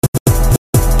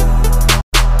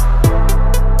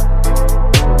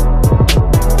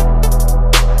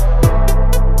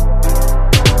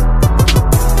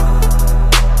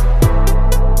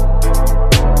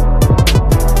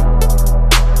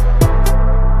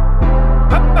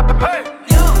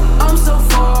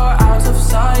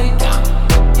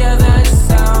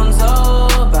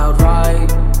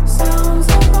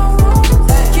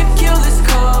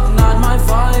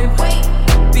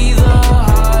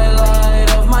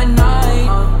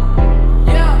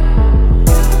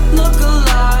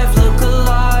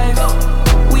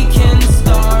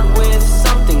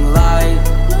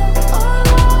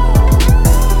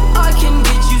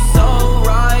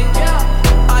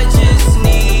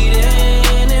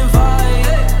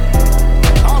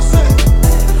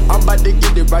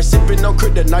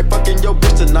tonight, fucking your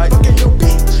bitch tonight.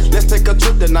 Let's take a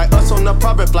trip tonight, us on a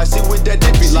private flight, see what that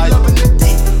dick be like.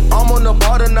 I'm on the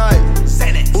bar tonight,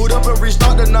 boot up and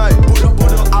restart tonight.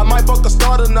 I might fuck a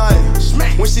star tonight,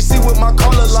 when she see what my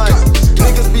collar like.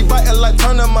 Niggas be biting like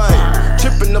Turnamite,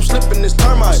 tripping, I'm slipping, it's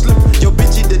termite. Your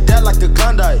bitch eat the dad like a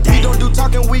Klondike. We don't do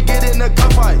talking, we get in a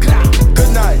gunfight.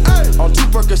 Good night, on 2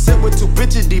 Percocet with 2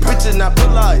 bitches, these bitches not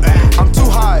polite. I'm too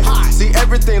high, see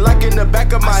everything like in the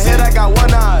back of my head, I got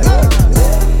one eye.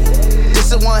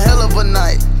 This is one hell of a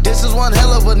night, this is one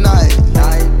hell of a night.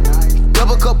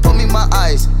 Double cup, put me my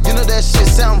ice, you know that shit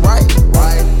sound right.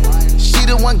 She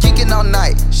the one geeking all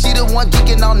night, she the one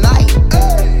geeking all night.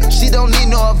 She don't need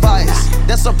no advice,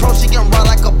 that's a pro, she can ride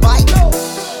like a bike.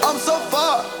 I'm so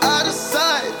far out of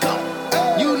sight,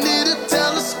 you need a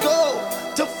telescope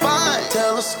to find.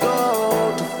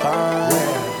 Telescope to find.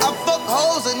 I fuck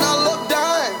hoes and I love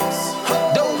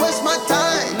dimes, don't waste my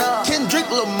time. Kendrick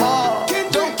Lamar,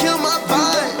 don't kill my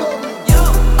vibe. Yo,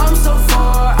 I'm so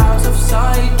far out of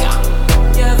sight.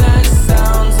 Yeah, that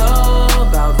sounds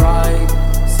about right.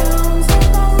 Sounds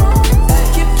about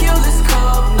right. Kill this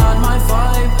cup, not my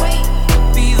vibe.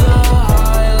 Be the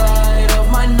highlight of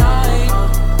my night.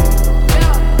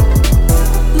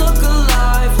 Look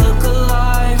alive, look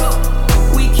alive.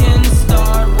 We can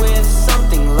start with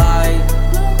something light.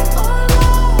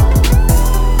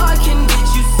 I can get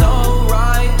you so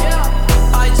right.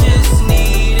 I just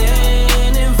need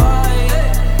an invite.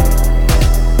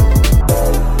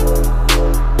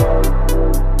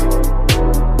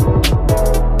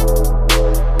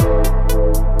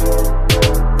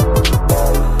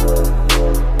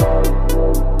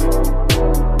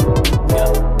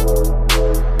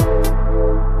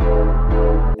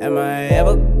 Am I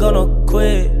ever gonna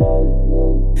quit?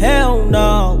 Hell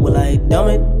no. Will I dumb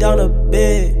it down a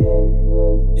bit?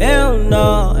 Hell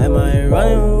no. Am I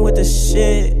running with the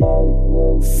shit?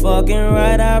 Fucking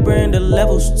right, I bring the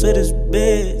levels to this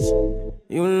bitch.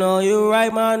 You know you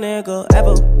right, my nigga.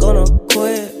 Ever gonna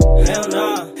quit? Hell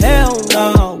no. Hell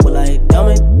no. Will I dumb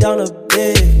it down a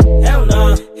bit? Hell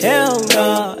no. Hell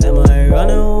no. Am I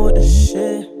running with the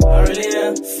shit? I really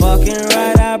am. Fucking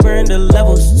right, I bring the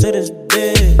levels to this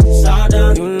bitch.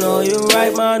 You know you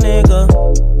right, my nigga.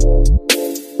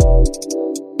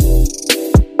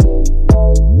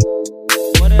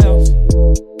 What else?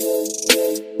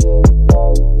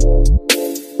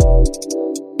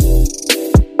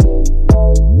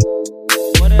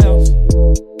 What else?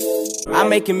 I'm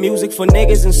making music for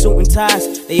niggas in suit and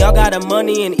ties. They all got a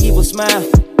money and evil smile.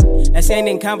 That's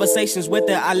ending conversations with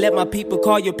her. I let my people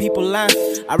call your people line.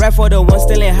 I rap for the ones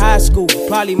still in high school,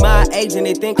 probably my age, and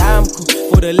they think I'm cool.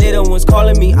 For the little ones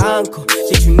calling me uncle.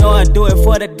 Shit, you know I do it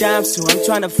for the dimes too. I'm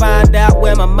trying to find out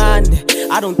where my mind is.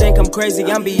 I don't think I'm crazy,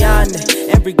 I'm beyond it.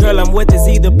 Every girl I'm with is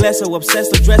either blessed or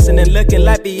obsessed with dressing and looking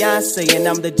like Beyonce. And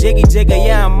I'm the jiggy jigger,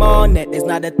 yeah, I'm on that. There's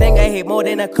not a thing I hate more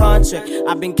than a contract.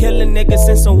 I've been killing niggas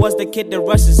since I was the kid that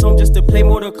rushes home just to play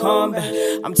Mortal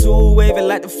Kombat. I'm too wavy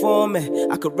like the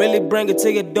foreman. I could really bring it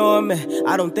to your door, man.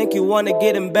 I don't think you wanna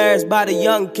get embarrassed by the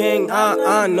young king.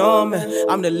 No, man.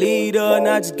 I'm the leader,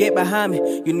 now just get behind me.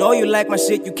 You know you like my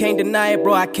shit, you can't deny it,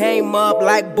 bro. I came up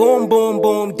like boom, boom,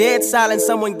 boom. Dead silent,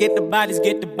 someone get the bodies,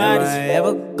 get the bodies. Am I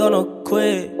ever gonna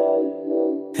quit?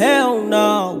 Hell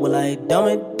no. Will I dumb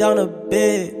it down a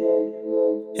bit?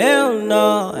 Hell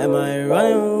no. Am I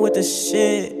running with the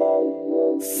shit?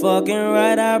 Fucking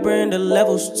right, I bring the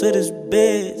levels to this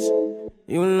bitch.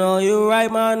 You know you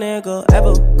right, my nigga.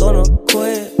 Ever gonna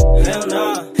quit? Hell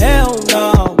no. Hell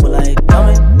no. Will I dumb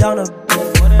it down a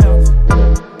bit? What else?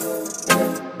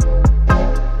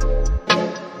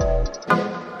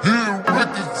 Yeah,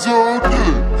 records all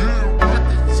day.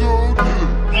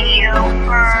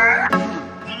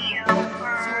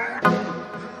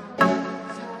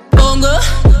 Bunga,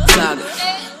 saga,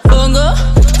 bunga,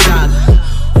 saga.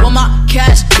 Want my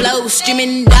cash flow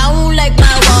streaming down like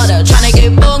my water. Tryna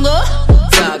get bunga,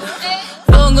 saga,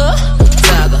 bunga,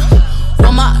 saga.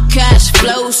 Want my cash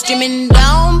flow streaming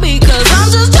down because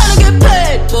I'm just tryna get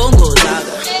paid. Bunga,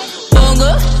 saga,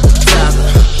 bunga, saga.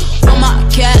 Want my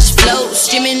cash flow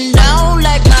streaming down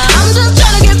like my. I'm just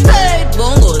tryna get paid.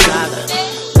 Bunga, saga,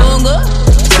 bunga,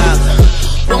 saga.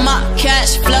 Want my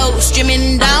cash flow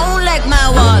streaming down like my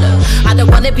water. I don't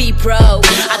wanna be broke,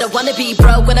 I don't wanna be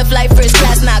broke. When I fly first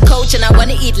class, not coach, and I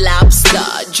wanna eat lobster.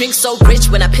 Drink so rich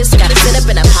when I piss, gotta sit up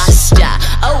in a posture.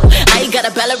 Oh, I got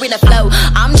a ballerina flow.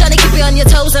 I'm tryna keep you on your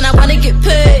toes and I wanna get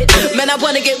paid. Man, I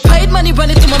wanna get paid, money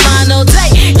running through my mind all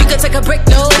day. You can take a break,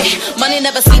 no way. Money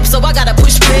never sleeps, so I gotta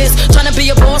push piss. Tryna be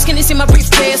a boss, can you see my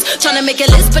briefcase? Tryna make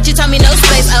a list, but you tell me no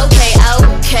space. Okay,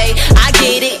 okay, I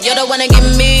get it. You don't wanna give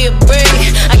me a break.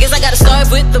 I guess I gotta start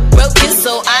with the broken,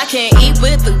 so I can't eat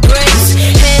with the grace.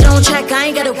 Head on track, I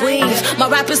ain't gotta weave. My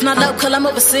rap is not local, I'm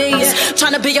overseas.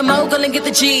 Tryna be a mogul and get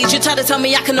the G's. You try to tell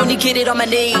me I can only get it on my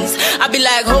knees. I be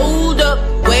like, hold up,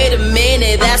 wait a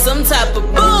minute, that's some type of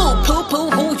boo. Poo poo,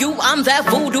 who you? I'm that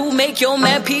voodoo, make your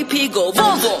man pee go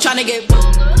boom boom. Tryna get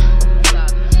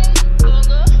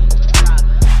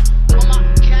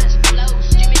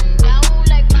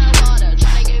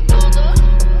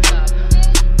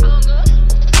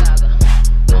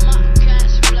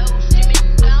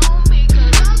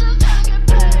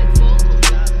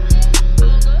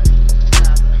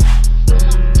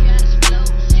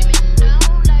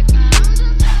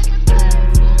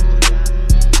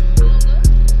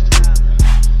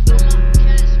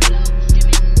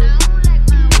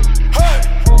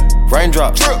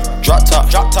Raindrop, drop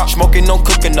top, smoking on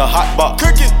cooking the hot box.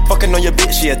 Fucking on your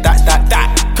bitch, yeah,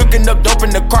 that. Cooking up dope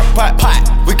in the crock pot.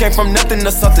 We came from nothing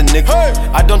to something, nigga. Hey.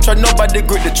 I don't try nobody,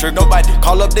 grip the trick. Nobody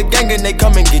call up the gang and they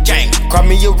come and get gang. Cry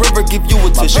me a river, give you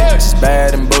a tissue. My bitch is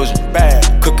bad and bullshit,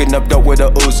 bad. Cooking up dope with a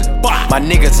Uzi. My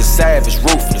niggas are savage,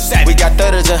 ruthless. We got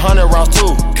 30s and 100 rounds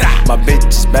too. My bitch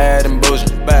is bad and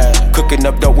bullshit, bad. Cooking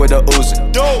up dope with a Uzi.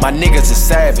 My niggas are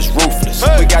savage, ruthless.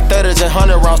 We got 30s and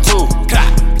 100 rounds too.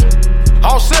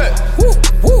 All set. Woo,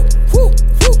 woo, woo,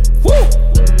 woo, woo.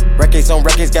 Records on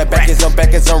records, got backers on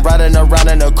backers. I'm riding around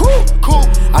in a cool.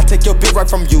 I take your bitch right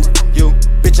from you.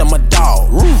 Bitch, I'm a dog.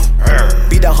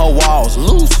 Beat down her walls,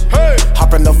 loose.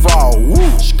 Hop in the fall. Woo.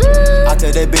 I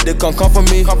tell that bitch to come for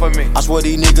me. I swear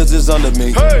these niggas is under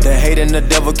me. The hate and the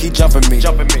devil keep jumping me.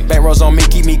 Bank rolls on me,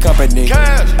 keep me company.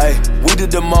 Hey, we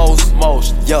did the most.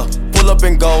 Yeah. Pull up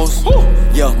and goes.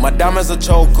 Yeah, my diamonds a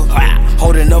choker.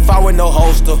 Holding up, I with no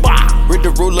holster. Read the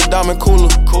ruler, diamond cooler.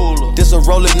 This a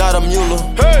roller, not a mule.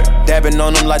 Dabbing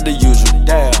on them like the usual.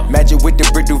 Damn. Magic with the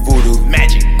brick do voodoo.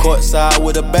 Magic. Courtside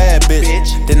with a bad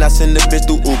bitch. Then I send the bitch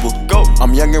through Uber. Go.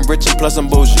 I'm young and rich and plus I'm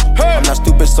bougie. I'm not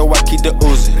stupid, so I keep the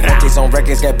Uzi. Records on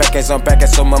records, got backers on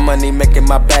backers, so my money making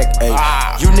my back ache.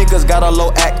 You niggas got a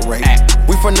low act rate.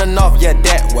 We from the north, yeah,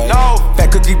 that way.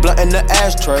 Fat cookie blunt in the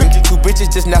ashtray. Two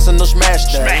bitches just national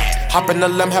smash day. Hop in the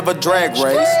limb, have a drag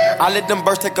race. I let them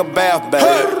birds take a bath,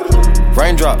 babe.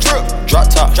 Raindrop, drop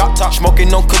top,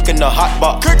 smoking on cooking the hot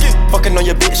box. Fucking on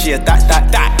your bitch, yeah,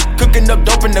 that. Cooking up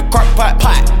dope in the crock pot.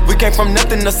 We came from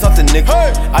nothing to something, nigga.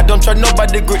 I don't try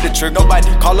nobody, grip the trick. Nobody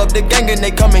call up the gang and they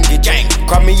come and get gang.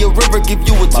 Cry me a river, give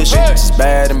you a tissue. My bitch is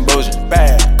bad and bullshit,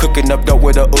 bad. Cooking up dope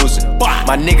with a Uzi.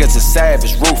 My niggas are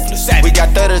savage, ruthless. We got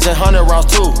 30s and 100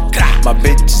 rounds too. My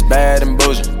bitch is bad and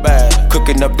bullshit, bad.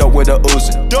 Cooking up dope with a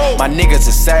Uzi. My niggas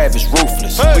are savage,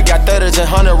 ruthless. We got 30s and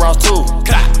 100 rounds too.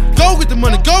 Go get the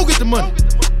money, go get the money.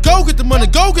 Go get the money,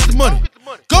 go get the money.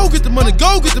 Go get the money,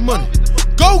 go get the money.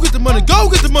 Go get the money, go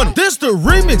get the money. This the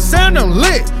remix sound I'm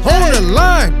lit. On the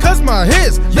line, cause my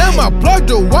hits. Now I plug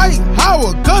the White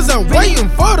Howard, cause I'm waiting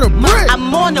for the brick.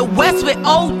 I'm on the west with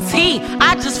OT.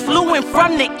 I just flew in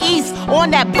from the east on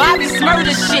that Bobby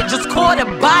Smurder shit. Just caught a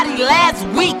body last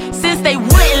week since they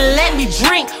wouldn't let me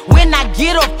drink. When I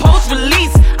get off post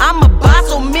release, I'ma buy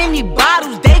so many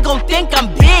bottles they gon' think I'm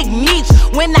Big Meech.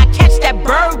 When I catch that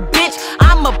bird bitch,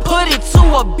 I'ma put it to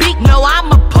her beak. No,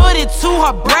 I'ma put it to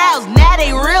her brows. Now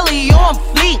they really on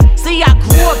fleek. See, I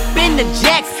grew up in the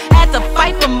jacks, had to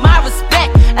fight for my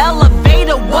respect.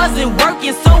 Elevator wasn't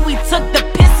working, so we took the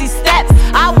pissy steps.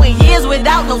 I went years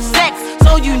without no sex,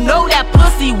 so you know that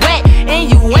pussy wet. And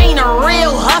you ain't a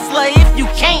real hustler if you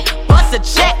can't bust a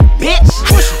check, bitch.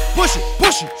 Push it, push it,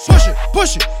 push it, push it,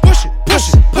 push it, push it, push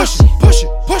it, push it, push it,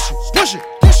 push it, push it,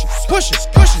 push it, push it,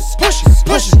 push it, push it,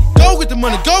 push it. Go get the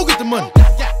money, go get the money.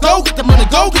 Go get the money,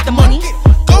 go get the money.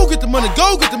 Go get the money,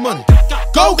 go get the money.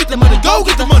 Go get the money, go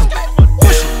get the money.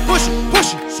 Push it, push it,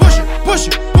 push it, push it, push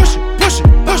it, push it, push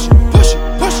it, push it, push it,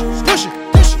 push it, push it,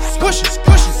 push it, push it,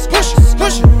 push it, push it,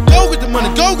 push it. Go get the money,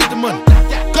 go get the money.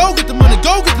 Go get the money,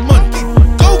 go get the money.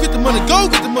 Go get the money, go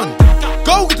get the money.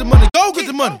 Go get the money, go get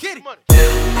the money.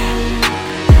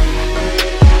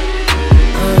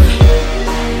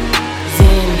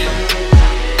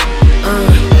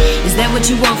 Is that what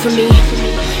you want from me?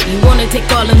 You wanna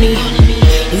take all of me?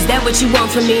 Is that what you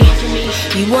want from me?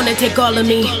 You wanna take all of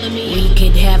me? We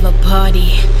could have a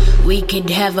party. We could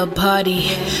have a party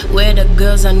where the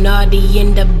girls are naughty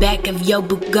in the back of your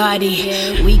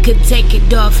Bugatti. We could take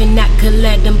it off and I could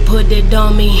let them put it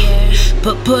on me.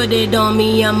 Put it on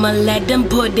me, I'ma let them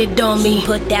put it on me.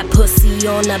 Put that pussy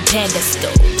on a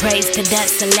pedestal. Praise to the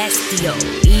celestial.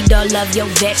 Eat all of your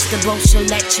vegetables, she'll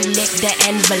let you lick the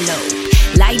envelope.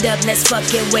 Light up, let's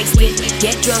fucking waste it.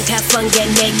 Get drunk, have fun, get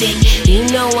naked. You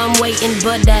know I'm waiting,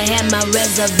 but I have my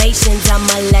reservations.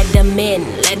 I'ma let them in,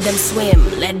 let them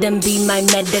swim, let them be my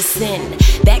medicine.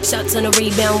 Back shots on the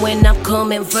rebound when I'm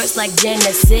coming first like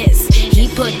Genesis. He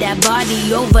put that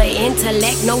body over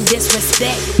intellect, no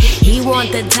disrespect. He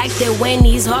want the type that when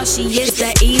he's hard, she is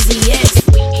the easiest.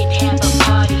 We can have a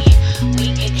party,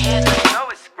 we can have a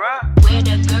where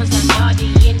the girls are naughty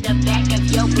in the back of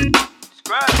your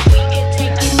scrub. We can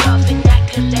take it off and I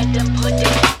can let them put it.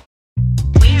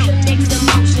 We can mix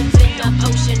emotions in a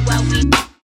potion while we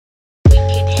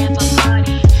can have a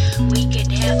party. We can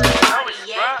have a party,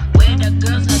 yeah. Where the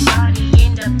girls are naughty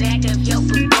in the back of your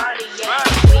party, yeah.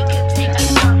 We can take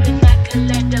it off and I can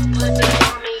let them put it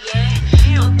on me,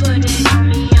 yeah. Don't put it on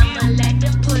me, I'ma let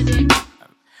them put it.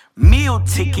 Meal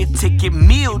ticket,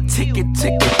 meal ticket,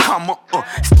 comma,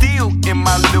 still in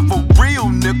my liver, real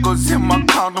niggas in my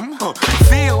condom,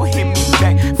 Feel hit me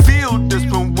back, feel this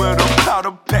one with a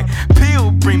powder pack,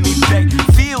 pill bring me back,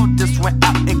 feel this one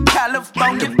out in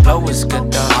California. The blow is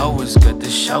good, the hoe is good, the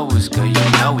show is good,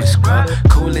 you know it's good.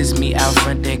 Cool as me out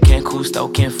front, they can't cool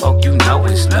stoking folk, you know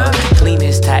it's love. Clean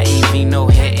as Taivino, no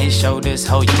head and shoulders,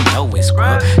 ho, you know it's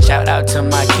good. Shout out to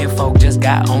my kinfolk, just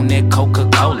got on that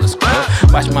Coca-Cola scrub.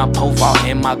 Watch my pole vault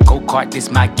in my go-kart, this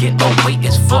my getaway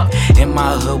as fuck. In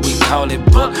my hood, we call it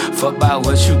book. Fuck about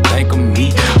what you think of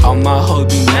me. All my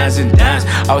hoes be nines and dimes.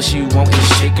 All she want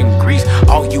is chicken grease.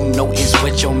 All you know is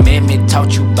what your mammy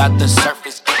taught you about the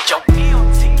surface. Get your meal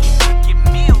ticket,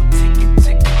 meal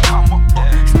ticket, come up.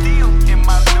 Still in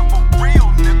my liver, real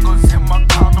niggas in my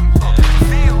condom.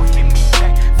 Feel hit me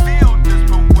back, feel this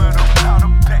one with a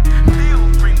powder pack. Feel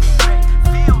bring me back,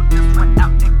 feel this one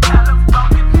out in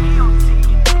California. Meal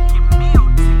ticket, meal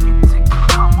ticket,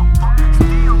 come up.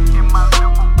 Still in my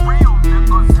liver, real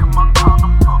niggas in my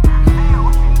condom. Feel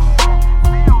hit me back,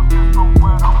 feel this one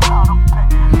with a powder pack.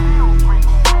 Feel bring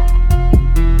me back.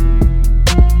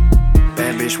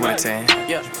 Bad bitch with a tan.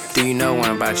 Yeah. Do you know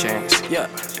one by chance? Yeah.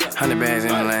 100 bags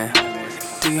in the land.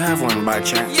 Do you have one by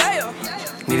chance? Yeah.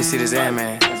 Need to see this ad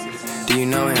man. Do you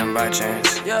know him by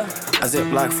chance? Yeah. A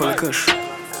Ziploc full of kush.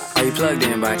 Are you plugged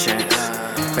in by chance?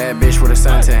 Bad bitch with a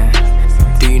suntan.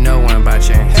 Do you know one by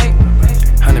chance?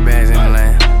 100 bags in the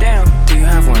land. Damn. Do you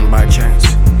have one by chance?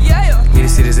 Yeah. Need to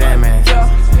see this ad man.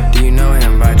 Yeah. Do you know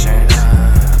him by chance?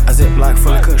 A Ziploc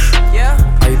full of kush. Yeah.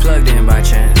 Are you plugged in by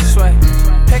chance? Sway.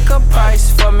 Pick a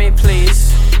price for me,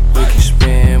 please. We can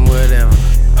spend whatever.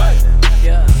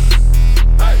 Yeah.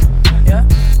 Yeah.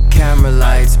 Camera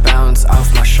lights bounce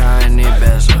off my shiny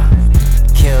bezel.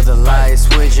 Kill the lights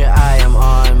with you, I am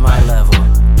on my level.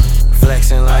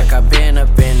 Flexing like I've been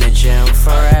up in the gym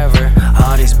forever.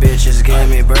 All these bitches gave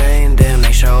me brain, damn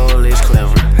they surely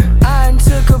clever. I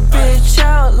took a bitch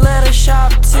out, let her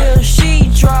shop till she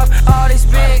drop. All these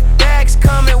big bags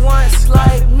come at once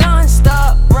like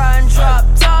non-stop. Riding drop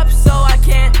top so I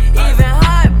can't even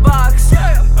hot box.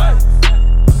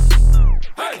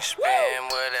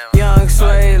 Young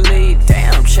Sway Lee,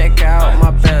 damn, check out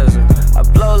my bezel. I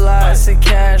blow lots of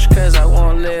cash cause I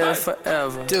won't live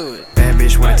forever. Do it. Bad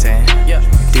bitch with a tan. Yeah.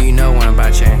 Do you know one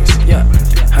by chance? Yeah.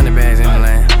 100 bags in the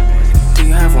land. Do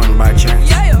you have one by chance?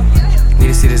 Yeah. Need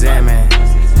to see this ad man.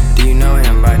 Do you know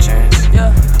him by chance?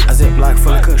 Yeah. A Ziploc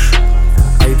full of kush.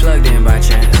 Are you plugged in by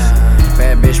chance?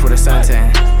 Bad bitch with a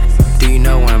suntan. Do you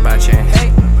know one by chance?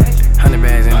 100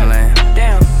 bags in the land.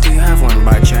 Damn. Do you have one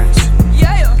by chance?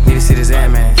 Yeah. Need to see this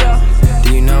ad man. Yeah.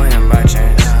 Do you know him by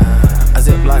chance? A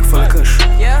Ziploc full of kush.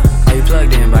 Yeah. Are you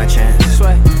plugged in by chance?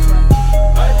 Sway.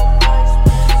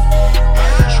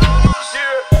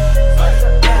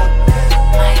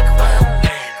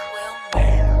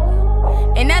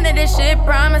 Ain't none of this shit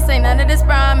promise, ain't none of this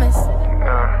promise.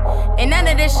 Ain't none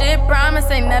of this shit promise,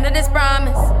 ain't none of this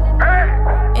promise.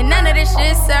 Ain't none of this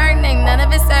shit certain, ain't none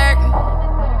of it certain.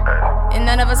 And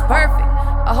none of us perfect,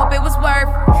 I hope it was worth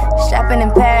it. Shopping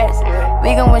in Paris,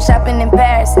 we gon' win shopping in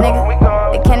Paris, nigga.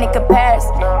 They can't even compare us,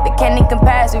 they can't even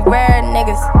compare us. We rare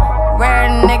niggas, rare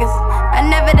niggas. I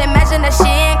never did imagine that shit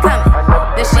ain't coming,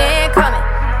 that shit ain't coming.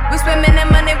 We swimming in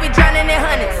money, we drowning in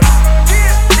hundreds.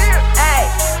 Ayy,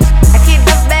 I keep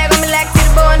the bag on me like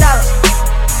 $50 billion.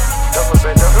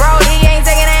 Rollie ain't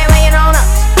taking that when you don't know.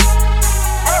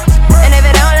 And if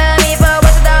it don't love me for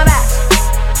what you done about,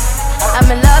 I'm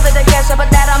in love with the cash, I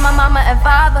put that on my mama and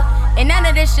father. Ain't none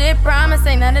of this shit promise,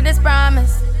 ain't none of this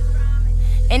promise.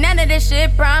 Ain't none of this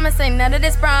shit promise, ain't none of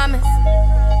this promise.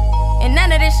 Ain't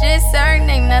none of this shit certain,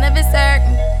 ain't none of it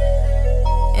certain.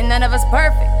 And none of us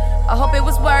perfect, I hope it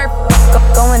was worth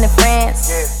it. Going to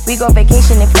France, we go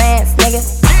vacation in France, nigga.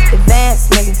 Advance,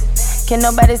 niggas. Can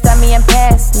nobody stop me and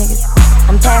pass, niggas.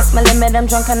 I'm past my limit, I'm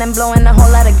drunk and I'm blowing a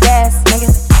whole lot of gas, nigga.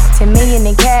 10 million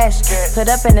in cash, put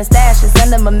up in the stash, it's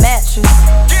under my mattress.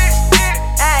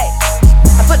 Ay,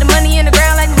 I put the money in the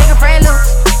ground like a nigga Fran Luke.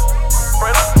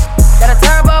 Got a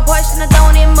turbo Porsche and I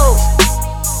don't even move.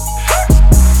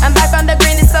 I'm back on the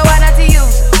green, it's so hard not to use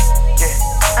it.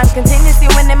 I'm continuously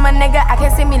winning, my nigga, I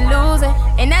can't see me losing.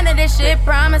 Ain't none of this shit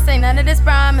promise, ain't none of this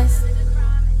promise.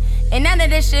 Ain't none of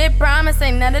this shit promise,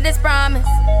 ain't none of this promise.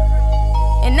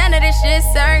 Ain't none of this shit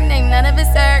certain, ain't none of it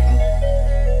certain.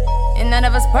 And none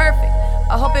of us perfect,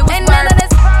 I hope it was ain't none of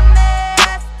this promise,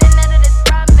 ain't none of this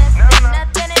promise. Ain't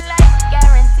nothing in life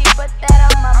guaranteed, put that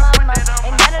on my mama.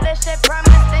 Ain't none of this shit promise,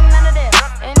 ain't none of this.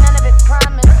 Ain't none of it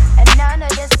promise, and none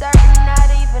of this certain, not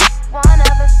even one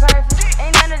of us perfect.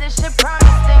 Ain't none of this shit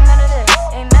promise, ain't none of this.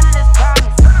 Ain't none of this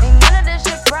promise, ain't none of this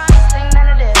shit promise, ain't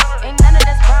none of this. Ain't none of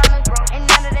this promise, ain't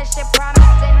none of this shit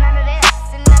promise, ain't none of this.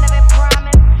 Ain't none of it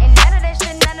promise, ain't none of this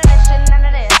shit, none of this shit, none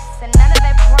of this. Ain't none of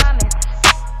it promise.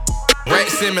 Rat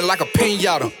Simmons like a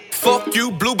pinata. Fuck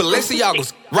you, blue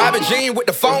Balenciagos. Robert Jean with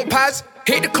the phone pots.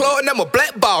 Hit the club and them a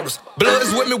black bottles.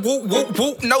 Bloods with me, whoop, whoop,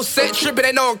 whoop. No set trippin',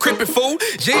 they know I'm crippin' fool.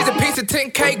 G's a piece of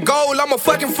 10K gold, I'm a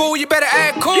fucking fool, you better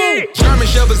act cool. German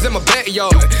shovels in my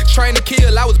backyard. Train to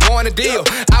kill, I was born to deal.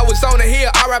 I was on the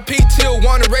hill, R.I.P. till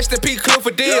one, rest in peace,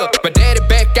 Clifford Deal. My daddy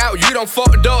back out, you don't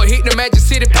fuck the dog. Hit the Magic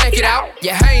City, pack it out.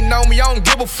 You hatin' on me, I don't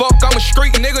give a fuck. I'm a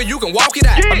street nigga, you can walk it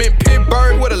out. I'm in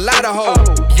Pittsburgh with a lot of hoes.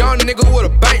 Young nigga with a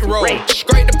bankroll.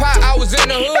 Straight the pot, I was in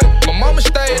the hood. My mama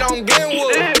stayed on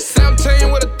Glenwood.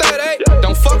 17 with a 38.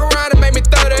 Don't fuck around and make me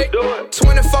 38.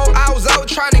 24 hours out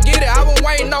trying to get it. I been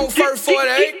waiting on first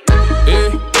 48.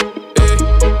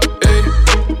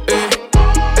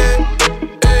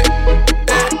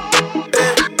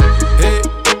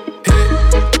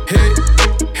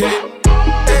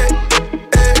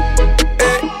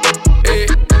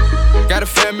 Got a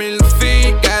family to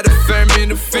feed, got a family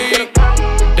to feed.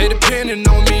 They depending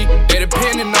on me, they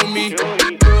depending on me.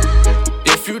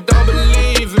 If you don't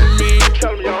believe in me,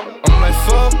 I'm like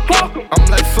fuck you, I'm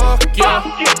like fuck you.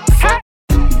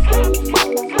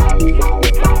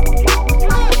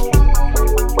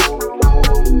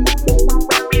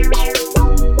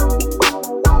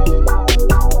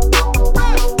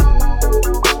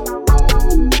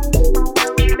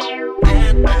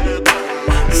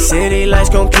 City lights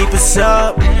gon' keep us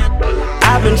up.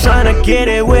 I've been tryna get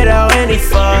it without any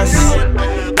fuss.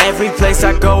 Every place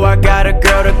I go, I got a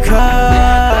girl to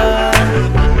cut.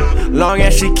 Long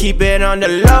as she keep it on the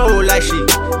low, like she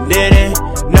didn't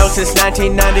know since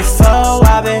 1994.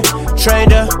 I've been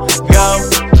trained to go.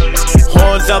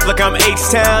 Horns up like I'm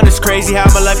H-Town. It's crazy how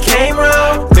my life came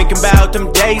round. Thinking about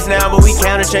them days now, but we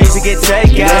counting change to get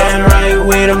takeout. Damn right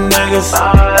with them niggas.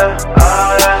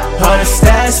 100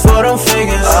 stacks for them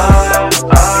figures.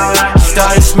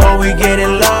 Started small, we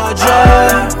getting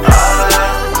larger.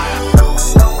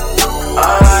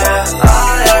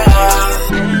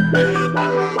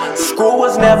 School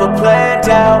was never planned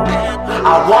out.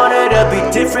 I wanted to be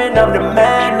different, I'm the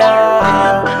man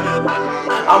now.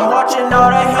 I'm watching all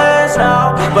the hands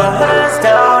now, but hands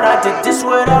down, I did this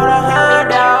without a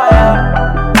handout, yeah.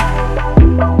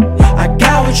 I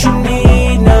got what you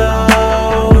need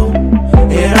now,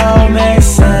 it all makes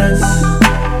sense.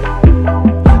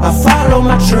 I follow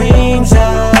my dreams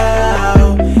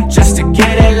out, just to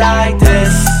get it like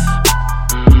this.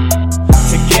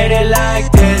 To get it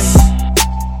like this.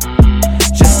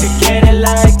 Just to get it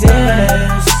like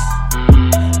this.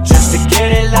 Just to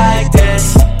get it like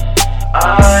this.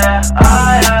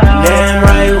 Damn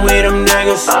right with them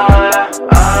niggas.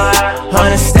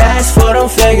 100 stacks for them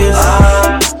figures.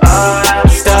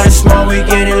 Started small, we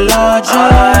getting larger.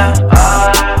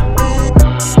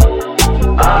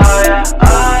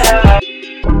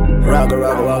 Rock,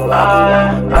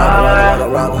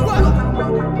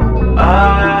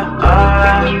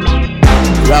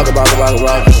 rock, rock,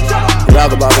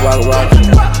 rock, rock, rock, rock.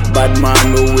 Bad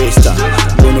man, no waster.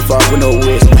 Don't fuck with no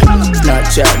waste.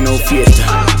 Snapchat, no fiesta.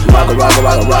 Rock, rock,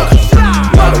 rock, rock.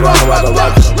 Rock, rock, rock,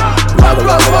 rock. Rock,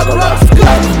 rock, rock, rock.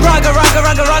 Rock, rock,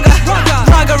 rock, rock.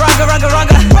 Rock, rock, rock, rock.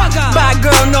 Bad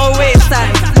girl, no waste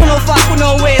time. No fuck with no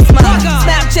waste, man.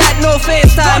 Snapchat, no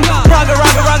FaceTime. Rock,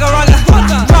 rock, rock, rock.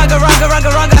 Rock, rock, rock,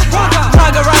 rock.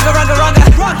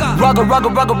 Rock, rock,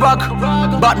 rock, rock.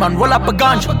 Rock. Batman, roll up a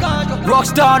ganja.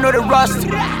 Rockstar, know the rust.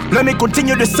 Let me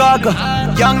continue the saga.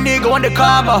 Young nigga on the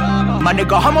cover. My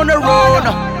nigga, I'm on the road.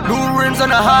 Blue rims on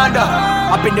the Honda.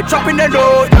 Up in the trap in the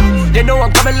road. They know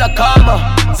I'm coming like karma.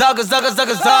 Zaga, zaga,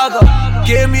 zaga, zaga.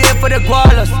 Came here for the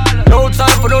gualas. No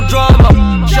time for no drama.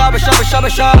 Shabba, shabba, shabba,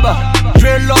 shabba.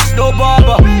 dreadlocks, no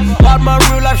barber. Bad man,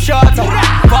 real life shorter.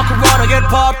 Fuck around and get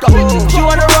popped up. She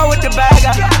wanna roll with the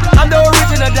bagger. I'm the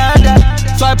original danda.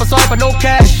 Swiper, no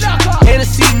cash.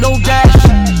 Hennessy, no dash.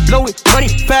 Blow it, money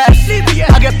fast.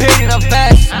 I get paid and I'm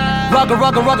fast. Rugga.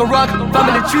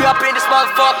 Family tree up in this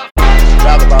motherfucker.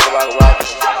 Rugga.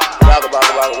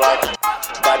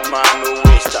 Bad man, no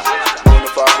waster. Wanna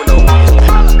fuck with no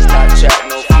waster. Start chat,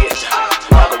 no fiesta.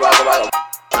 Rugga.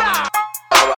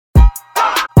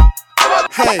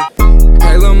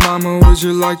 Hey, lil' mama, would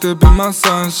you like to be my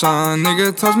sunshine?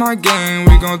 Nigga, touch my game,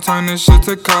 we gon' turn this shit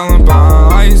to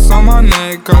Columbine. Ice on my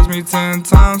neck cost me 10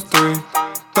 times 3.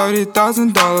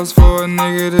 $30,000 for a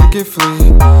nigga to get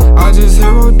free. I just hit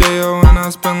Rodeo and I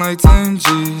spent like 10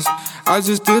 G's. I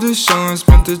just did a show and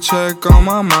spent the check on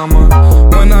my mama.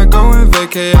 When I go and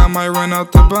vacay, I might run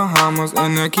out the Bahamas.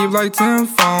 And I keep like 10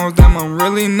 phones, damn, I'm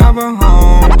really never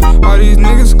home. All these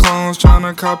niggas clones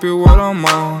tryna copy what I'm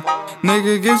on.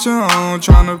 Nigga, get your own,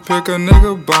 tryna pick a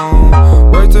nigga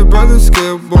bone. Worked to brother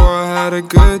Skip, boy, I had a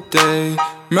good day.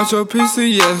 Metro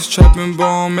PCS, trapping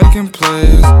ball, making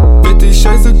plays. 50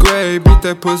 shades of gray, beat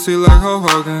that pussy like Hulk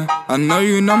Hogan. I know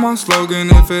you know my slogan,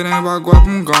 if it ain't about guap,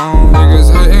 I'm gone. Niggas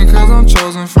hating cause I'm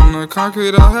chosen from the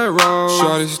concrete I had rolled.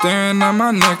 Shorty staring at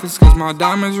my necklace cause my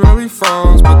diamonds really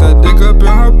froze. Put that dick up in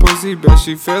her pussy, bet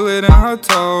she feel it in her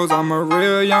toes. I'm a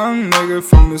real young nigga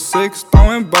from the 6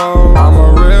 throwing balls. I'm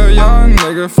a real young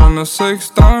nigga from the 6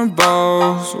 throwing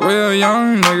balls. Real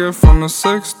young nigga from the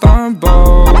 6 throwing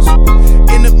balls.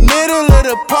 In the middle of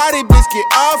the party, bitch, get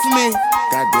off me.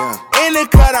 Goddamn. In the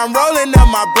cut, I'm rolling up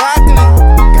my broccoli.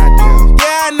 Goddamn.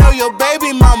 Yeah, I know your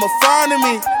baby mama fond of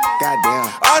me.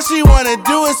 Goddamn. All she wanna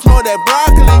do is smoke that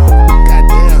broccoli.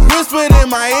 Goddamn. Whispered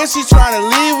in my ear, she tryna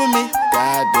leave with me.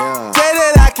 Goddamn. Say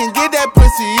that I can get that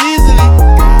pussy easily.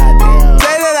 Goddamn.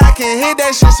 Say that I can hit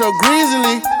that shit so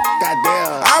greasily.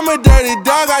 Goddamn. I'm a dirty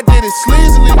dog, I did it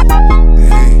sleazily.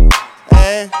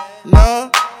 Ain't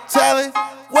no telling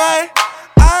what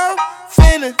I'm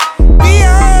finna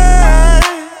beyond.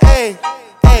 Hey,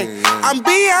 I'm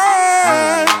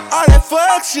beyond all that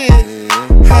fuck shit.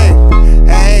 Hey,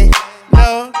 ain't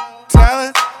no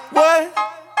telling what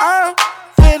I'm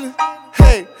finna.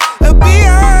 Hey,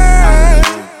 beyond.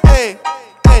 Hey,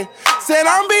 said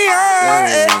I'm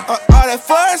beyond all that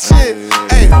fuck shit.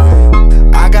 Hey.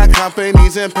 I got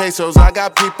companies and pesos, I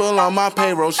got people on my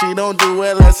payroll. She don't do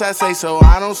it unless I say so.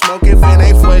 I don't smoke if it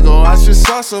ain't fuego. I should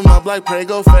sauce them up like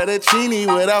Prego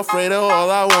fettuccine with Alfredo. All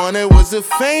I wanted was the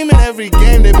fame in every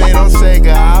game they made on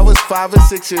Sega. I was 5 or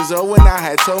 6 years old when I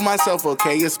had told myself,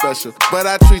 okay, you're special, but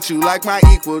I treat you like my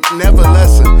equal, never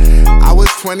lesser. I was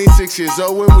 26 years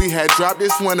old when we had dropped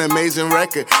this one amazing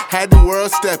record. Had the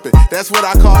world stepping, that's what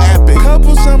I call epic.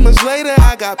 Couple summers later,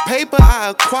 I got paper.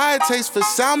 I acquired taste for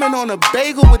salmon on a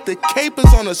bagel with the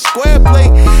capers on a square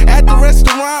plate. At the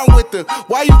restaurant with the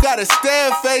why you gotta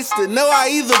stare face to know I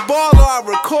either ball or I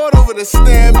record over the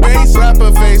stand bass.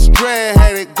 Rapper face, dread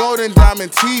headed, golden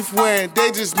diamond teeth wearing.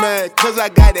 They just mad cause I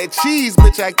got that cheese,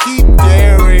 bitch, I keep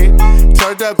daring.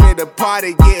 Turned up at the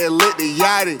party, getting lit to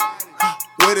yachty.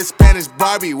 With a Spanish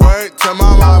Barbie, word to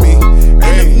my mommy.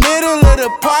 In the middle of the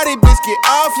party, bitch, get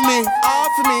off me.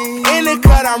 In the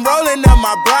cut, I'm rolling up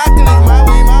my broccoli.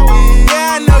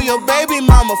 Yeah, I know your baby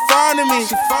mama fond of me.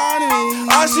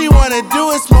 All she wanna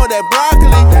do is smoke that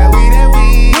broccoli.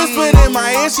 Whispered in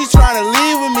my ear, she tryna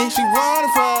leave with me. Say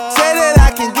that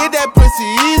I can get that pussy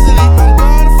easily.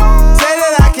 Say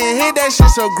that I can hit that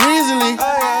shit so greasily.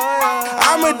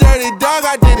 I'm a dirty dog,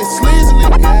 I did it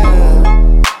sleazily.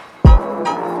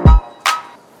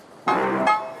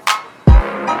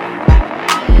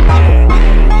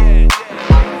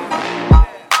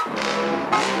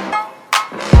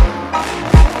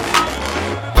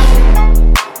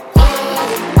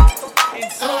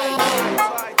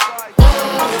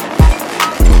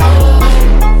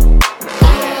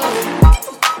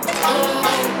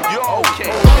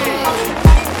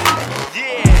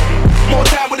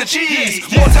 Cheese,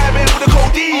 more time in with the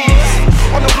codees.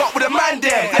 On the block with a man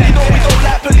there. And you know we don't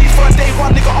like police. For a day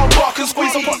one nigga, I'll bark and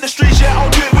squeeze up on the streets, yeah, I'll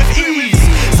do it with ease.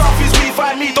 Southeast, we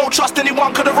find me, don't trust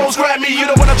anyone, cause the roads grind me. You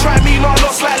don't wanna try me, not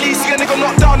slightly. See a nigga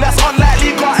knocked down, that's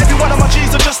unlikely. Got every one of my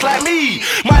G's are just like me.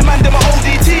 My man, them a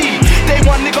ODT. Day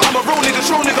one nigga, I'm a real nigga,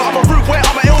 true nigga. I'm a rude boy,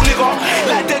 I'm a ill nigga.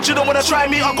 Like that, you don't wanna try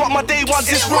me, I got my day ones,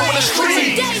 this real on the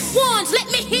street. Day ones, let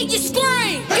me hear you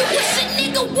scream. You wish a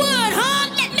nigga would,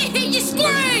 huh? Let me hear you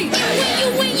scream.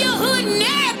 And when you in your hood and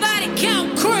everybody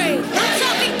count cream. I'm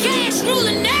talking cash,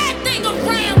 ruling everything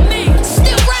around me.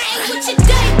 Still riding with your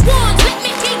day ones, let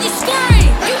me hear you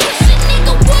scream. You wish a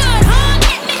nigga would, huh?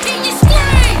 Let me hear you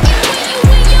scream. And when you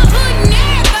in your hood and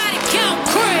everybody count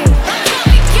cream. I'm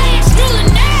talking cash, ruling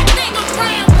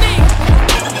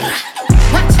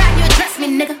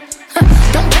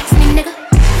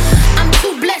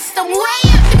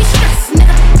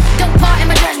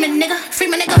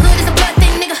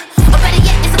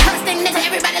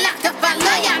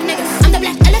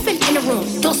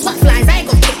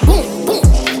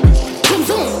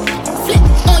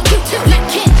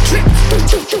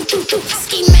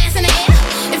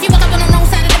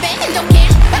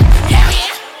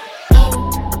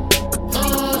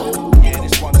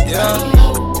Yeah.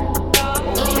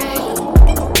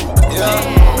 Yeah.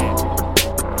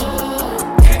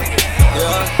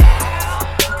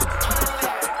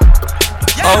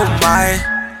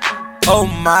 Oh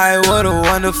my, what a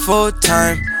wonderful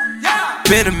time.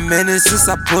 Been a minute since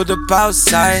I pulled up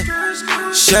outside.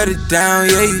 Shut it down,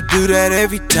 yeah, you do that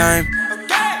every time.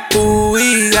 Ooh,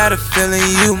 we got a feeling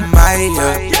you might,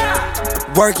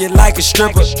 work it like a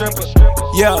stripper,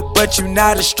 yeah, but you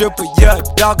not a stripper, yeah.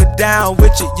 Dog it down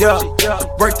with you, yeah.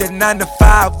 Work that 9 to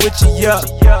 5 with you, yeah.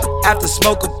 After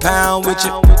smoke a pound with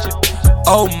you.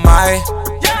 Oh my,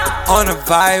 on a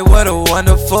vibe, what a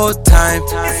wonderful time.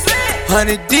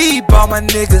 100 deep, all my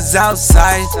niggas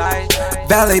outside.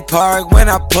 Valet Park when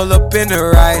I pull up in the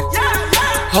ride.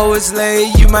 Oh, it's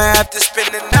late, you might have to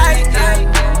spend the night,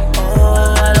 yeah.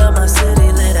 Oh, I love my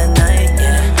city lit at night,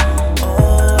 yeah.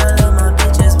 Oh, I love my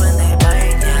bitches when they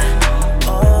bite, yeah.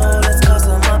 Oh, let's call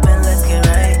some up and let's get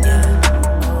right,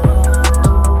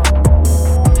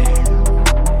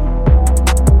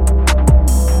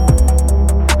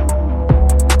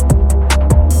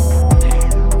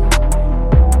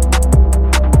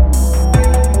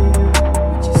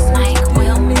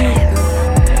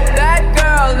 That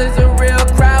girl is a real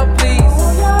crowd, please.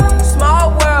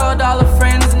 Small world, all her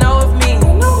friends know of me.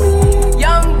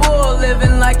 Young bull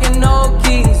living like an old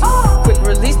keys. Quick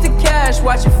release the cash,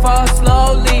 watch it fall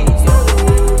slowly.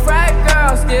 Frat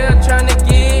girl still trying to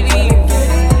get even.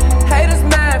 Haters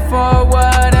mad for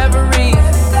whatever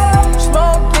reason.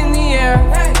 Smoke in the air,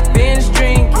 binge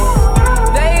drinking.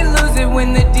 They lose it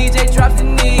when the DJ drops the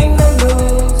knee.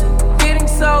 Getting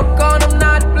so gone, I'm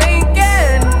not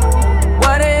blinking.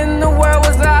 What in the world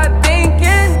was I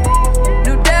thinking?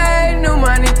 New day, new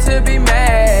money to be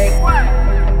made.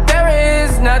 There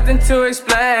is nothing to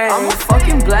explain. I'm a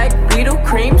fucking black Beetle,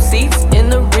 cream seats in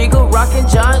the Regal, rocking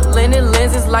John Lennon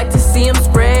lenses, like to see him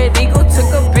spread eagle.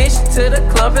 Took a bitch to the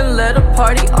club and let a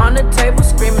party on the table,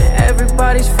 screaming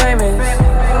everybody's famous.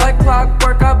 Like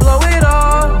clockwork, I blow it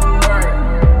all,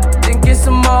 then get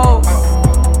some more.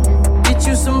 Get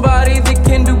you somebody that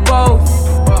can do both.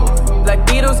 Black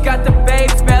Beatles got the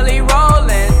babes belly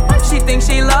rolling. She thinks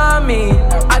she love me,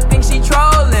 I think she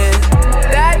trolling.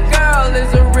 That girl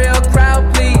is a real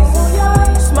crowd, please.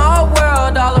 Small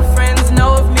world, all her friends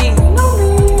know of me.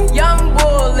 Young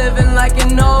bull living like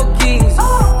an old keys.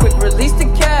 Quick release the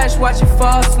cash, watch it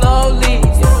fall slowly.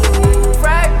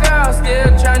 Frat girl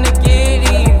still trying to get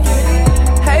even.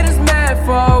 Haters mad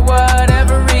for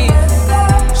whatever reason.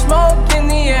 Smoke in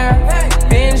the air,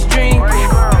 binge drinking.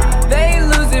 They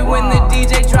lose it when the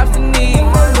DJ drops the knee.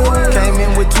 Came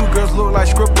in with 2 girls look like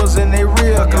strippers in they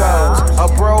real clothes. A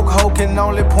broke hoe can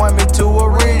only point me to a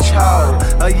rich hoe.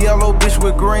 A yellow bitch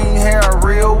with green hair, a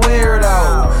real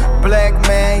weirdo. Black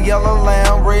man, yellow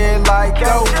lamb, red like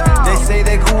dope. They say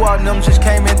they cool out, them just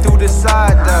came in through the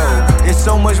side though. It's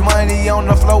so much money on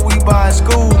the floor, we buying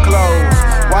school clothes.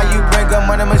 Why you bring a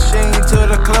money machine to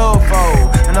the club for?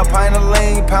 And a pint of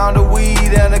lean, pound of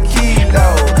weed, and a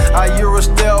kilo. I Euro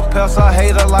stealth pest, I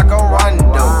hate her like a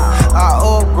rondo. I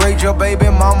upgrade your baby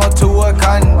mama to a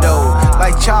condo.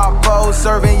 Like Chapo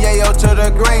serving yayo to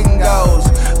the gringos.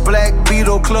 Black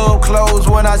Beetle club closed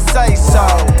when I say so.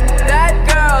 That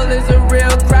girl is a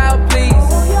real crowd, please.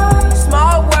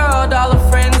 Small world, all her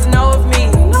friends know of me.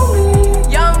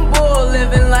 Young bull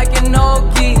living like an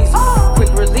old keys.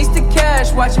 Quick release the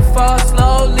cash, watch it fall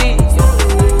slowly.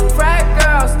 Frat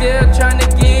girl still trying to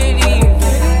get even.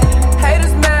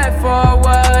 Haters mad for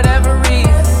whatever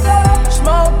reason.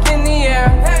 Smoke in the air,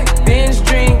 binge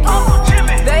drinking.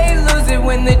 They lose it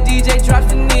when the DJ drops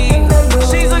the knee.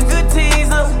 She's a good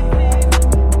teaser,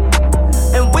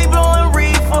 and we blowing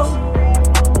reefer.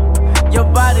 Your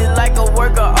body like a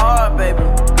work of art, baby.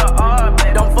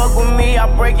 Don't fuck with me, I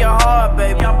break your heart,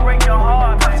 baby.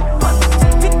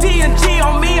 TNG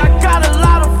on me, I got a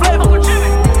lot of flavor.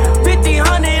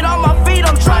 50-100 on my feet,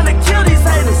 I'm trying to kill these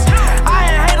haters. I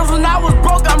had haters when I was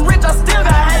broke, I'm rich, I still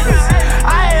got haters.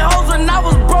 I had hoes when I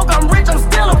was broke, I'm rich, I'm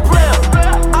still a player.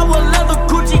 I wear leather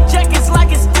Gucci jackets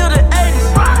like it's still the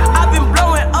 80s. I've been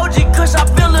blowing OG kush, I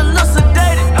feel a little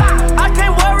sedated. I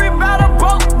can't worry about a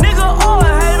broke nigga or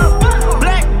a hater.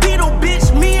 Black Beetle bitch,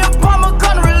 me and Palmer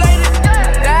gun related.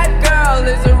 That girl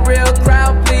is a real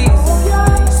crowd,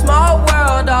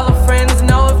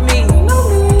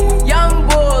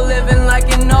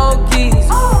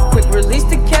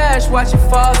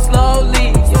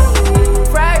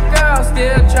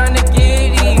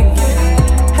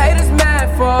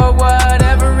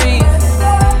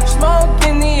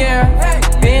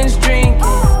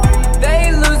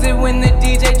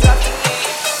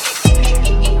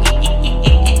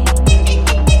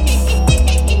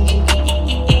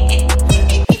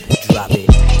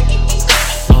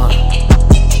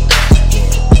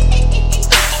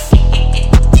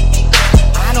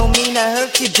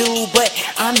 do, but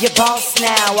I'm your boss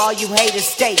now. All you haters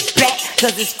stay back,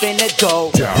 cause it's finna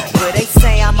go. But they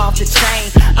say I'm off the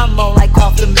train, I'm more like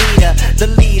off the meter. The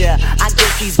leader, I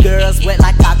get these girls wet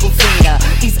like Aquafina.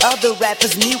 These other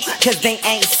rappers mute, cause they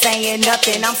ain't saying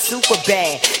nothing. I'm super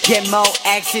bad, get more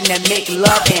action than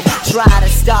McLovin. Try to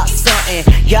start something,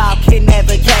 y'all can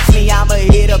never catch me. I'ma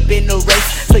hit up in the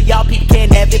race, so y'all people can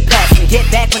never pass me. Get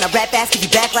back when I rap fast, give you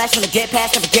backlash when I get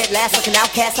past, never get last. Like an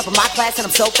outcast up in my class, and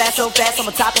I'm so fast, I'm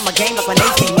on top of my game like my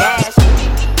name's King Nash.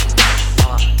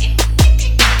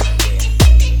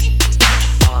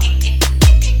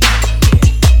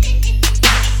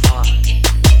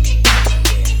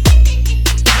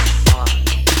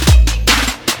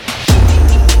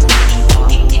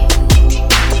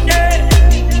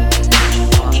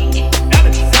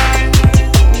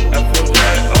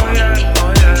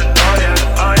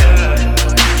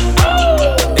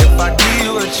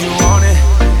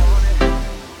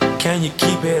 Can you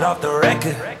keep it off the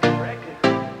record?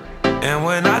 And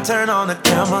when I turn on the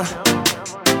camera,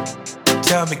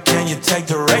 tell me, can you take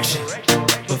direction?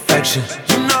 Perfection.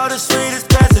 You know the sweetest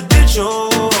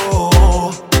presidential.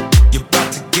 You're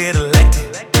about to get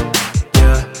elected.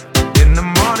 Yeah. In the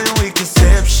morning we can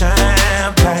sip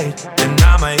champagne, and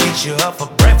I'ma eat you up for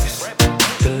breakfast.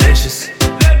 Delicious.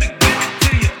 Let me give it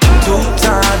to you. 2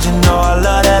 times, you know I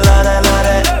love that, love that, love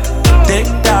that. Thick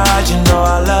thighs, you know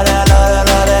I love that, love that,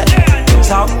 love that.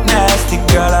 Talk nasty,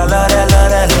 girl, I love that, love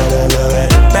that, love that, love that.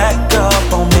 Back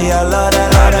up on me, I love that,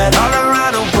 love that. All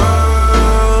around the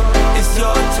world, it's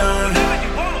your turn.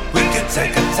 We could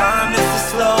take a time, it's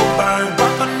a slow burn.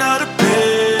 Pop another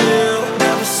pill,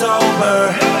 never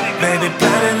sober. Baby,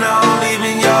 planning on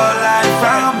leaving your life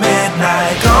around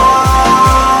midnight.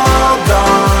 Gone,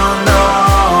 gone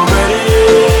already.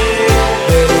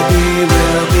 Baby,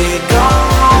 we'll be gone.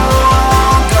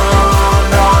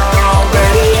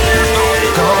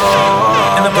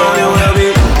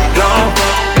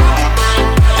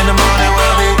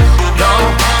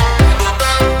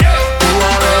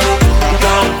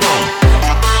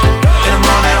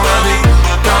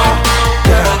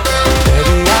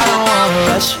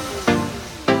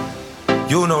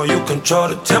 You know you control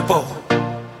the tempo,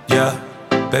 yeah.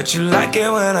 Bet you like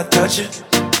it when I touch it.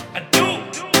 I do.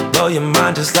 Blow your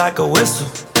mind just like a whistle.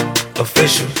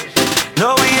 Official.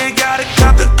 No, we ain't gotta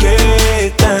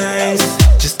complicate things.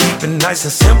 Just keep it nice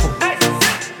and simple.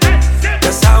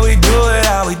 That's how we do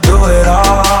it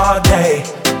all day.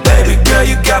 Baby girl,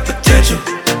 you got potential.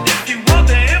 If you want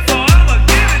the info, I'ma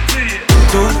give it to you.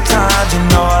 2 times, you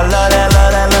know I love that,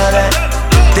 love that, love that.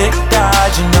 Thick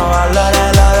thighs, you know I love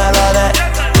that, love that, love that.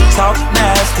 Talk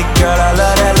nasty, girl, I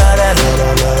love that, love that, love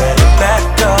that, love that. Back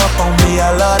up on me, I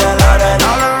love that, love that.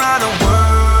 All around the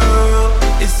world,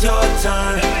 it's your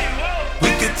turn.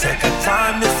 We could take our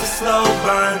time, it's a slow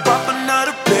burn. Pop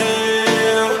another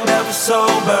pill, never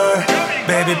sober.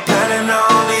 Baby, planning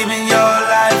on leaving your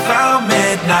life around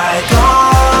midnight.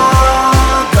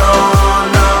 Gone,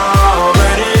 gone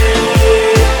already.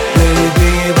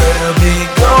 Baby, we'll be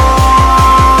gone.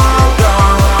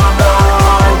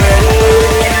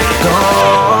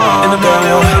 In the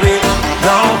morning we'll be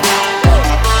gone.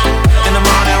 In the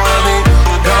morning we'll be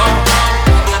gone.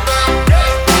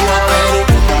 We already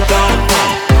gone.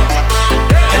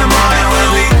 In the morning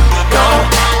we'll be gone.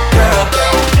 Yeah.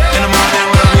 In the morning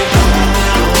we'll be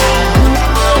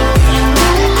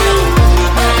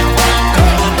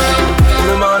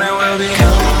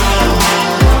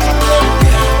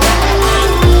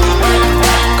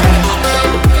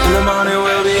in the morning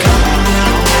we'll be gone.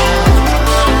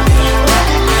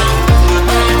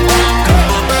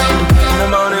 In the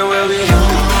morning we'll be gone.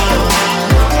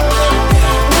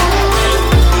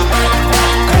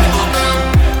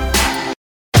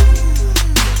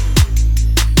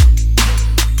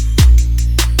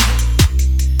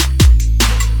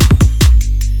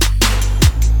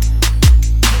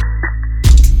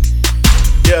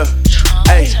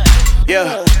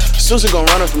 Yeah, Susie gon'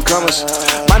 run up from comers.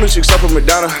 My new chicks up from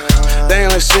Madonna. They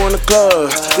ain't like Sue in the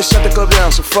club. Just shut the club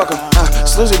down, so fuck 'em.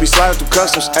 Susie be sliding through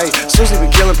customs. Ayy, Susie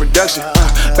be killing production.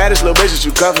 Baddest little bitch that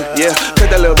you cover. Yeah, cut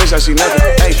that little bitch, I see nothing.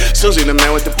 Ayy, Susie the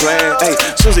man with the plan. Ayy,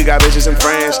 Susie got bitches in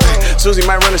France. Susie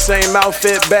might run the same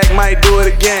outfit back, might do it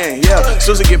again. Yeah,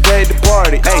 Susie get paid to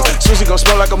party. Ayy, Susie gon'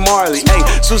 smell like a Marley. Ayy,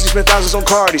 Susie spent thousands on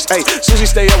Cardis. Ayy, Susie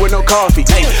stay up with no coffee.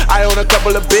 Ayy, I own a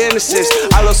couple of businesses.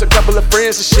 I lost a couple of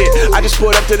friends and shit. I just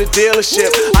pulled up to the dealership.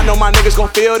 I know my niggas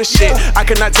gon' feel the shit. I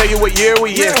cannot tell you what year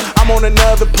we in. I'm on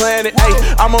another planet, ayy.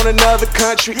 I'm on another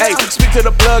country, ayy. Speak to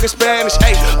the plug in Spanish,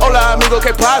 ayy. Hola amigo,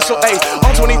 que paso, ayy.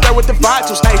 On 23rd with the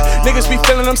vitals, ayy. Niggas be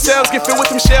feeling themselves, get filled with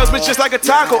them shells, bitch, just like a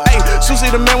taco, ayy. Susie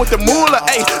the man with the moolah,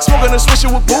 ayy. Smoking a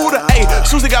swisher with Buddha, ayy.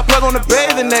 Susie got plug on the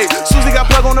bathing aid. Susie got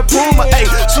plug on the Puma, ayy.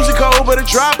 Susie cold, but a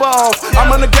drop off.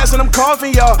 I'm on the gas and I'm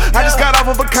coughing, y'all. I just got off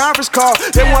of a conference call.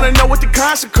 They wanna know what the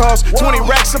concert costs. 20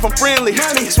 racks if I'm friendly.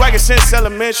 Swagger since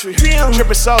elementary.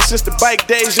 Trippin' sauce since the bike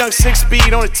days. Young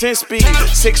 6-speed on a 10-speed.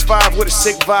 6'5" with a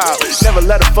sick vibe. Never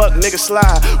let a fuck nigga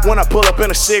slide. When I pull up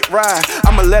in a sick ride,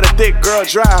 I'ma let a thick girl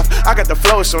drive. I got the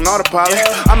flow, it's on autopilot.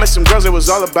 I met some girls, it was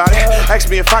all about it. Ask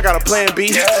me if I got a plan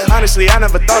B. Honestly, I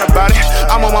never thought about it.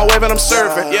 I'm on my wave and I'm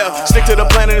surfing, yeah. Stick to the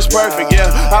plan and it's perfect, yeah.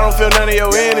 I don't feel none of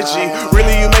your energy.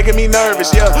 Really, you making me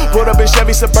nervous, yeah. Pulled up in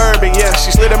Chevy Suburban, yeah.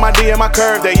 She slid in my DM, I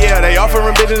curved her, yeah. They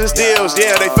offering business deals,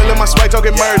 yeah. They feeling my swag,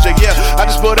 talking merger, yeah. I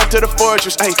just pulled up to the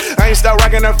fortress, ayy. I ain't start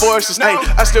rocking their forces, ayy.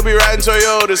 I still be riding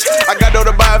Toyotas. I got dough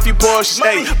to buy a few Porsches,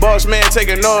 ayy. Boss man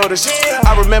taking orders.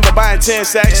 I remember buying 10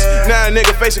 sacks. Now a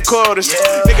nigga facing quarters.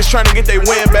 Niggas trying to get their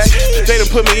win back. They done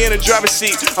put me in a driver's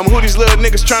seat. I'm who these little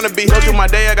niggas trying to be. Go through my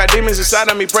day, I got demons inside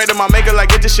of me. Pray to my maker like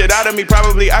get this shit out of me.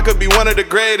 Probably I could be one of the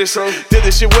greatest. Did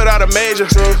this shit without a major.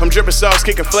 I'm dripping sauce,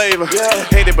 kicking flavor.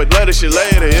 Hate it, but love this shit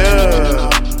later, yeah.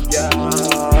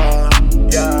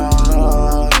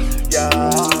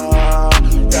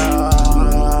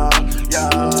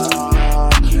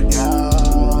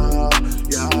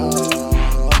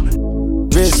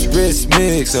 Wrist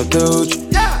mix up Doge.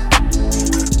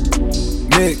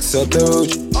 Mix up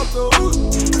Doge.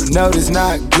 No, this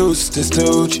not Goose, this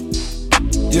Doge.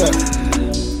 Yeah.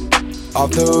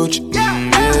 Off Doge.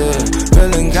 Yeah.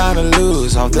 Feeling kinda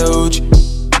loose off Doge.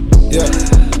 Yeah.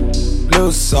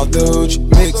 Loose off Doge.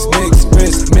 Mix,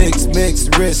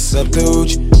 wrist up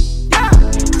Doge.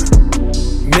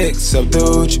 Mix up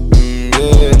Doge.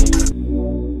 Yeah.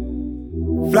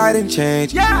 Flight and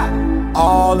change.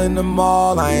 All in the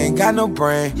mall, I ain't got no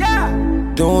brain.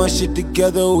 Doing shit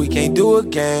together, we can't do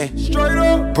again. Straight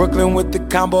up. Brooklyn with the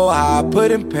combo, how I put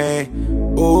in pain.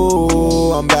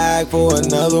 Ooh, I'm back for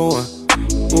another one.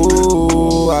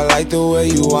 Ooh, I like the way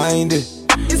you wind it.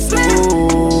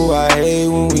 Ooh, I hate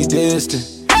when we distant.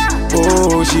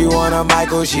 Ooh, she want a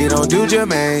Michael, she don't do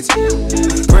Jermaine's.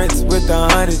 Prince with the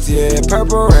hundreds, yeah,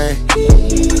 purple rain.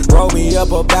 Roll me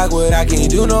up or backward, I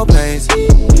can't do no planes.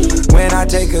 When I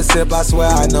take a sip, I swear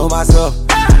I know myself.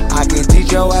 I can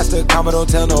teach your ass to come, but don't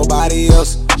tell nobody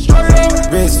else.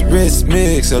 Wrist,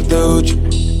 mix up Doge.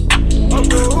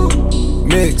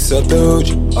 Mix up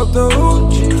Doge.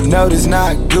 No, this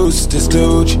not Goose, this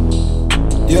Doge.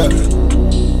 Yeah.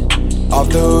 Off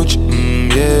Doge,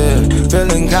 yeah.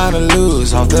 Feeling kinda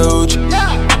loose off Doge.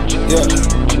 Yeah.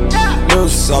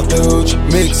 Loose off Doge.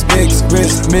 Mix,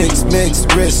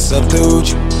 wrist up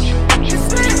Doge.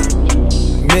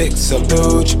 Mix up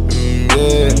Doge,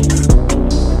 yeah.